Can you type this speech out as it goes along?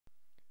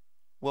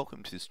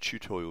Welcome to this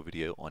tutorial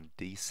video on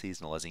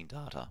deseasonalizing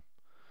data.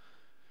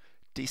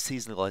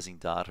 Deseasonalizing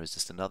data is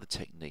just another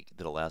technique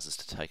that allows us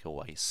to take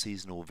away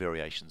seasonal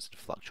variations and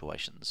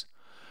fluctuations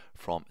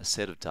from a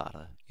set of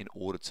data in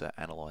order to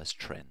analyze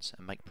trends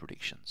and make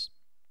predictions.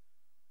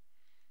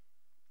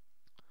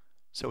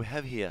 So we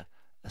have here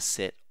a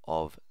set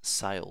of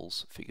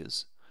sales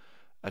figures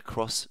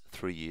across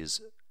 3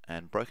 years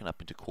and broken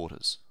up into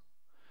quarters,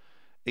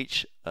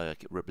 each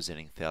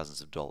representing thousands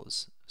of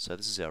dollars. So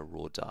this is our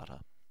raw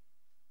data.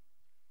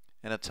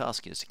 And our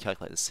task is to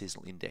calculate the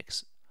seasonal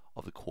index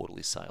of the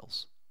quarterly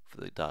sales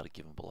for the data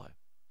given below.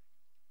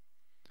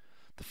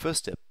 The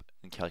first step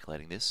in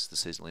calculating this, the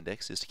seasonal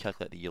index, is to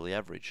calculate the yearly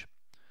average.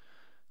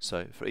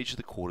 So for each of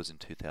the quarters in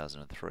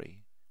 2003,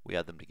 we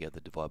add them together,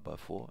 divide by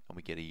 4, and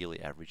we get a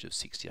yearly average of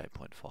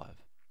 68.5.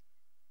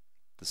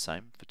 The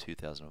same for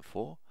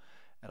 2004,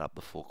 add up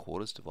the 4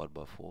 quarters, divide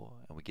by 4,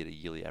 and we get a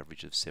yearly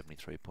average of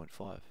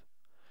 73.5.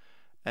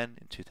 And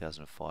in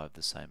 2005,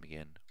 the same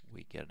again,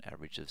 we get an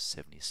average of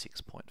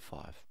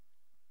 76.5.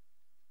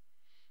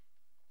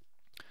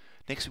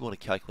 Next, we want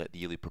to calculate the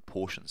yearly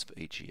proportions for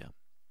each year.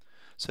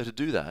 So to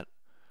do that,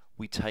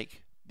 we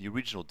take the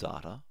original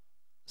data,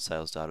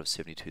 sales data of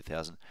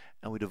 72,000,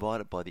 and we divide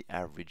it by the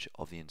average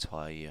of the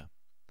entire year.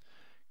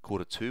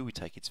 Quarter 2, we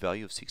take its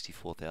value of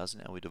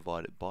 64,000 and we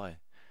divide it by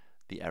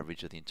the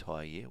average of the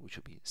entire year, which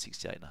will be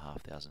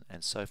 68,500,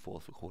 and so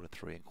forth for quarter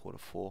 3 and quarter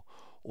 4,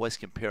 always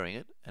comparing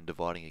it and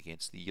dividing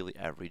against the yearly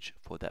average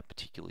for that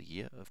particular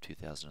year of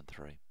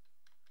 2003.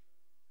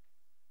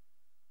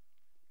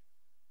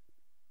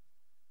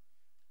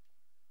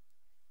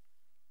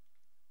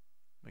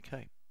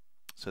 Okay,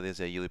 so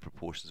there's our yearly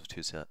proportions of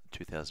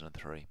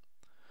 2003.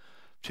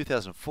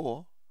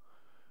 2004,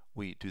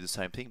 we do the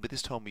same thing, but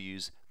this time we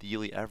use the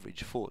yearly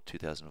average for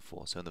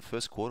 2004. So in the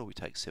first quarter we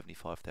take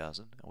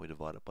 75,000 and we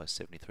divide it by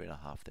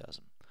 73,500.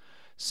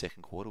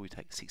 Second quarter we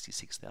take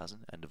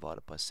 66,000 and divide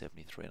it by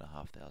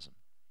 73,500,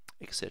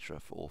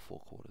 etc. for all 4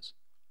 quarters.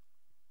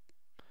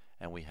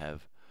 And we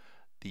have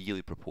the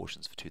yearly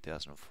proportions for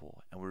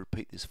 2004. And we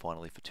repeat this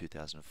finally for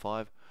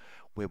 2005,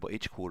 whereby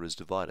each quarter is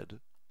divided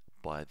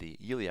by the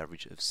yearly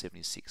average of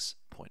 76.5.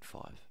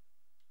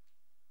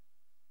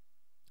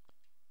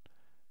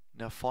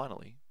 Now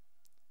finally,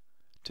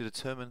 to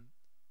determine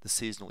the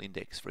seasonal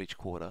index for each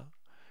quarter,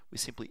 we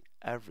simply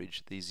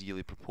average these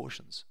yearly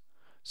proportions.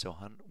 So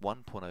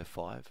 1.05,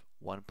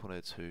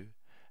 1.02,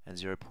 and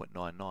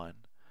 0.99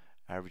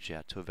 average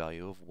out to a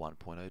value of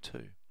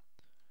 1.02.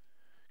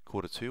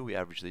 Quarter 2, we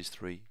average these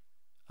 3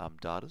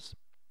 datas,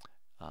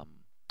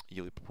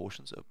 yearly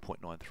proportions of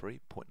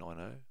 0.93,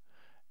 0.90,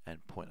 and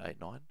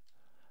 0.89.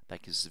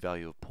 That gives us a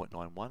value of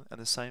 0.91,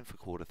 and the same for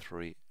quarter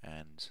 3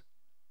 and,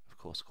 of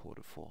course,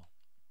 quarter 4.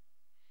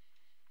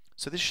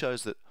 So this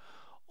shows that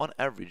on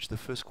average the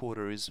first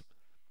quarter is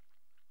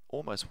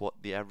almost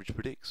what the average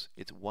predicts.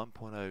 It's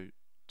 1.02.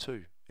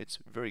 It's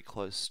very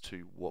close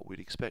to what we'd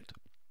expect.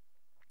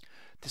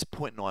 This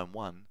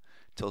 0.91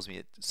 tells me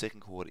that the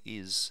second quarter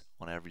is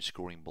on average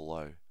scoring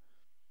below.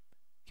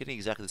 Getting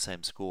exactly the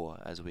same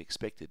score as we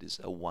expected is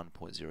a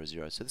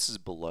 1.00. So this is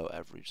below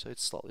average, so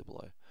it's slightly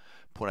below.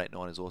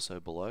 0.89 is also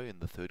below in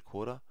the third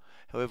quarter.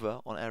 However,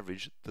 on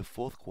average, the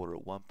fourth quarter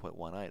at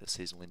 1.18, a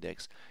seasonal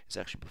index, is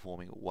actually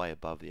performing way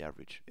above the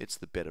average. It's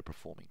the better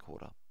performing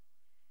quarter.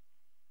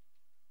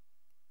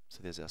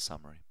 So there's our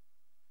summary.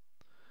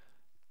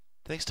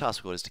 The next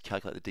task we've got is to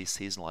calculate the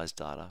deseasonalized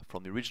data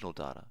from the original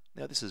data.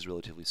 Now this is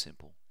relatively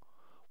simple.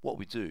 What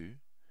we do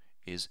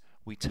is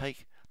we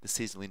take the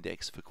seasonal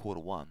index for quarter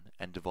 1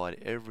 and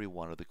divide every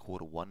one of the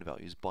quarter 1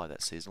 values by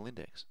that seasonal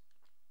index.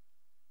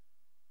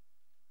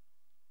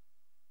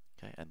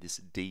 Okay, and this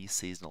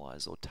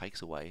deseasonalizes or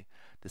takes away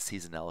the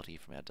seasonality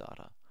from our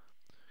data.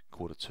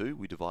 Quarter 2,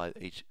 we divide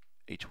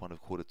each one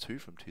of quarter 2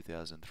 from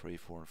 2003,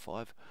 4 and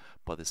 5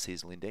 by the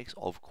seasonal index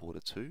of quarter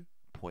 2,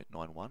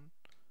 0.91,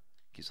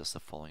 gives us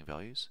the following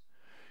values.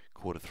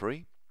 Quarter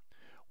 3,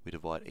 we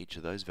divide each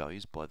of those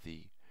values by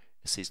the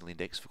seasonal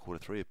index for quarter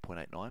 3 of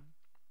 0.89,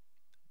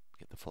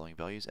 get the following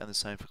values, and the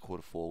same for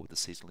quarter 4 with the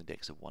seasonal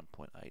index of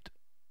 1.18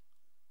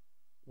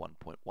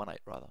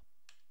 rather.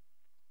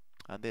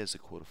 And there's the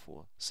quarter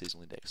 4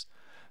 seasonal index.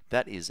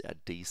 That is our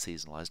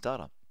deseasonalized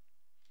data.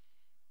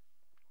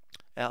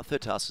 Our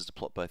third task is to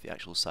plot both the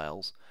actual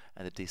sales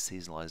and the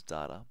deseasonalized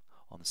data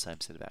on the same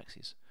set of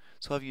axes.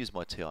 So I've used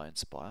my TI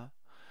Inspire,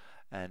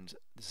 and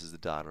this is the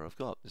data I've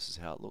got. This is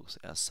how it looks.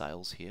 Our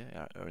sales here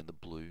are in the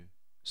blue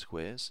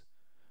squares,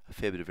 a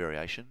fair bit of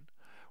variation,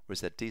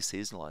 whereas that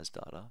deseasonalized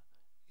data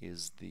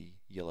is the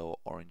yellow or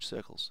orange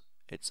circles.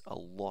 It's a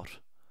lot,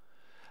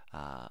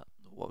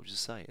 what would you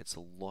say? It's a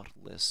lot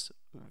less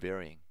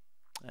varying,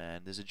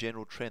 and there's a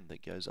general trend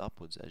that goes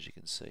upwards, as you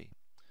can see.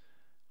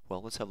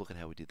 Well, let's have a look at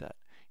how we did that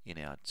in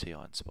our TI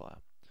Inspire.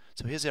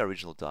 So here's our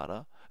original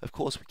data. Of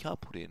course, we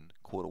can't put in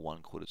quarter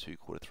 1, quarter 2,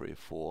 quarter 3, or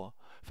 4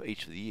 for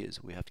each of the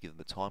years. We have to give them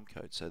the time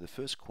code. So the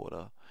first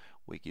quarter,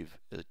 we give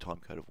a time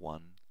code of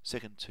 1,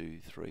 second, 2,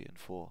 3, and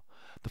 4.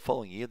 The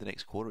following year, the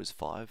next quarter is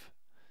 5,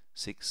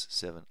 6,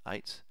 7,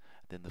 8.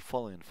 Then the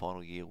following and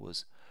final year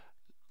was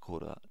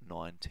quarter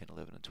 9, 10,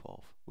 11 and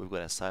 12. We've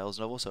got our sales,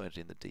 and I've also entered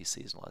in the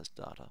deseasonalized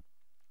data.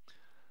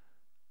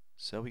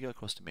 So we go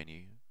across to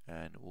menu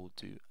and we'll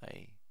do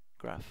a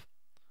graph.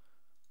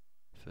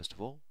 First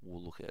of all,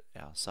 we'll look at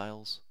our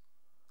sales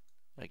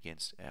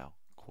against our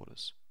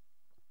quarters.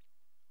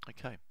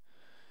 Okay,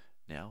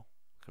 now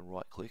we can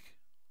right click,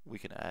 we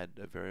can add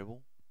a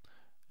variable,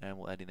 and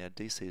we'll add in our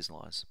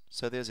deseasonalize.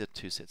 So there's our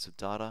two sets of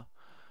data.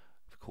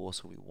 Of course,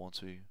 if we want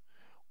to,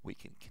 we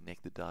can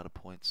connect the data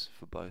points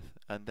for both,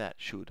 and that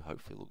should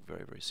hopefully look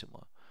very, very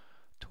similar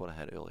to what I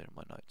had earlier in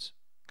my notes.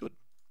 Good.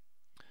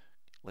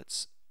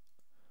 Let's,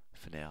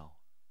 for now,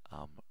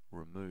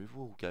 remove.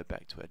 We'll go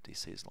back to our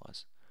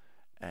deseasonalize,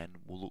 and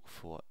we'll look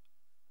for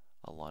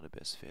a line of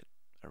best fit,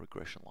 a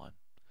regression line.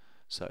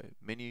 So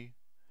menu,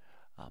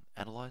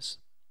 analyze,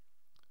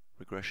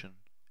 regression,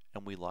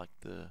 and we like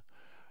the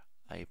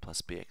a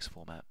plus bx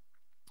format.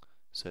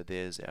 So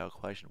there's our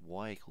equation,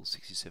 y equals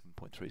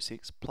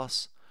 67.36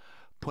 plus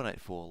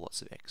 0.84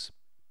 lots of x.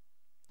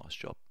 Nice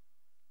job.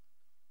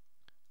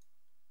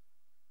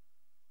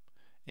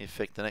 In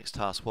effect, the next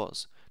task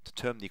was to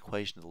determine the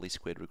equation of the least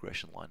squared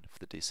regression line for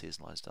the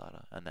deseasonalized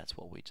data, and that's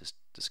what we just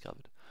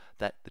discovered.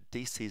 That the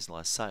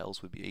deseasonalized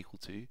sales would be equal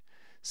to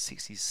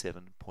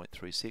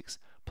 67.36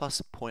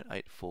 plus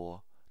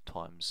 0.84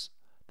 times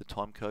the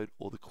time code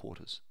or the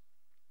quarters.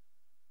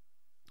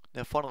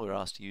 Now finally we're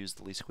asked to use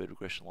the least squared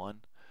regression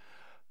line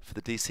for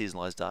the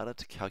deseasonalized data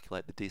to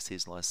calculate the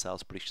deseasonalized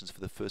sales predictions for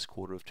the first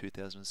quarter of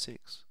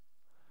 2006.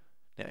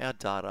 Now our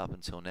data up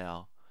until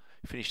now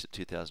finished at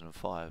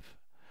 2005.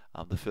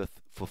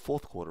 For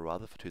fourth quarter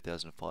rather, for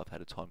 2005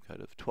 had a time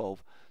code of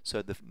 12,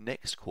 so the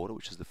next quarter,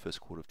 which is the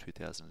first quarter of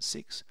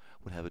 2006,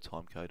 would have a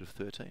time code of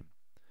 13.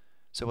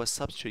 So by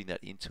substituting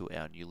that into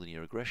our new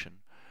linear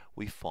regression,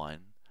 we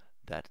find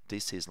that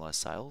deseasonalized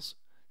sales,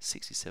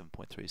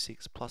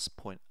 67.36 plus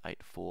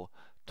 0.84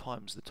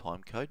 times the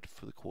time code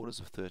for the quarters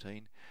of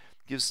 13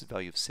 gives us a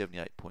value of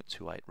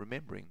 78.28.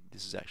 Remembering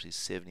this is actually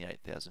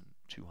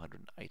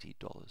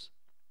 $78,280.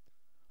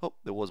 Oh,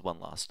 there was one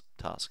last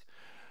task.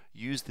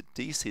 Use the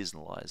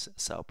deseasonalized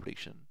sale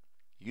prediction.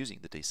 Using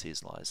the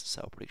deseasonalized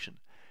sale prediction,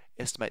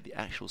 estimate the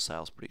actual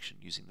sales prediction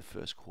using the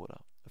first quarter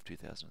of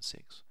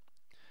 2006.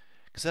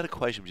 Because that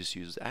equation we just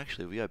used,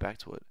 actually, if we go back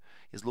to it,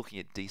 is looking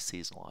at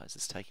deseasonalized.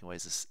 It's taking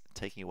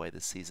away the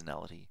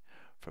seasonality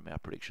from our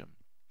prediction.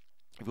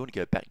 If we want to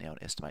go back now and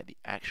estimate the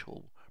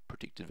actual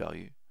predicted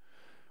value,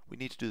 we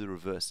need to do the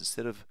reverse.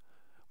 Instead of,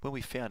 when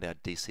we found our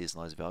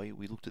deseasonalized value,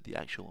 we looked at the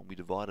actual and we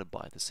divided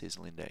by the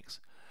seasonal index.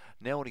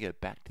 Now I want to go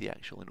back to the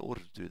actual. In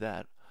order to do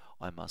that,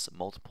 I must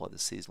multiply the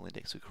seasonal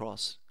index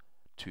across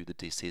to the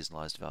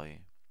deseasonalized value.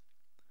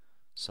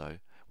 So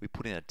we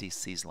put in a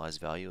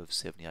deseasonalized value of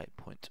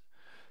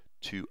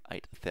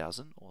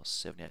 78,280 or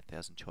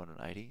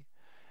 78,280,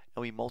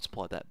 and we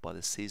multiply that by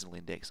the seasonal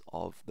index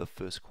of the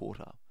first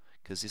quarter,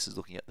 because this is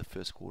looking at the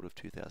first quarter of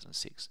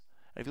 2006.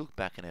 And if you look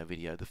back in our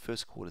video, the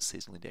first quarter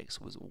seasonal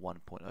index was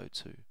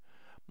 1.02.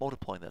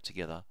 Multiplying that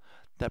together,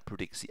 that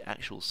predicts the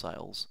actual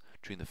sales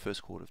during the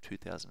first quarter of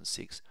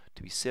 2006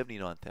 to be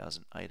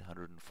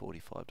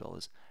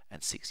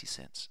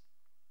 $79,845.60.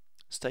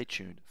 Stay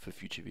tuned for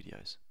future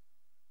videos.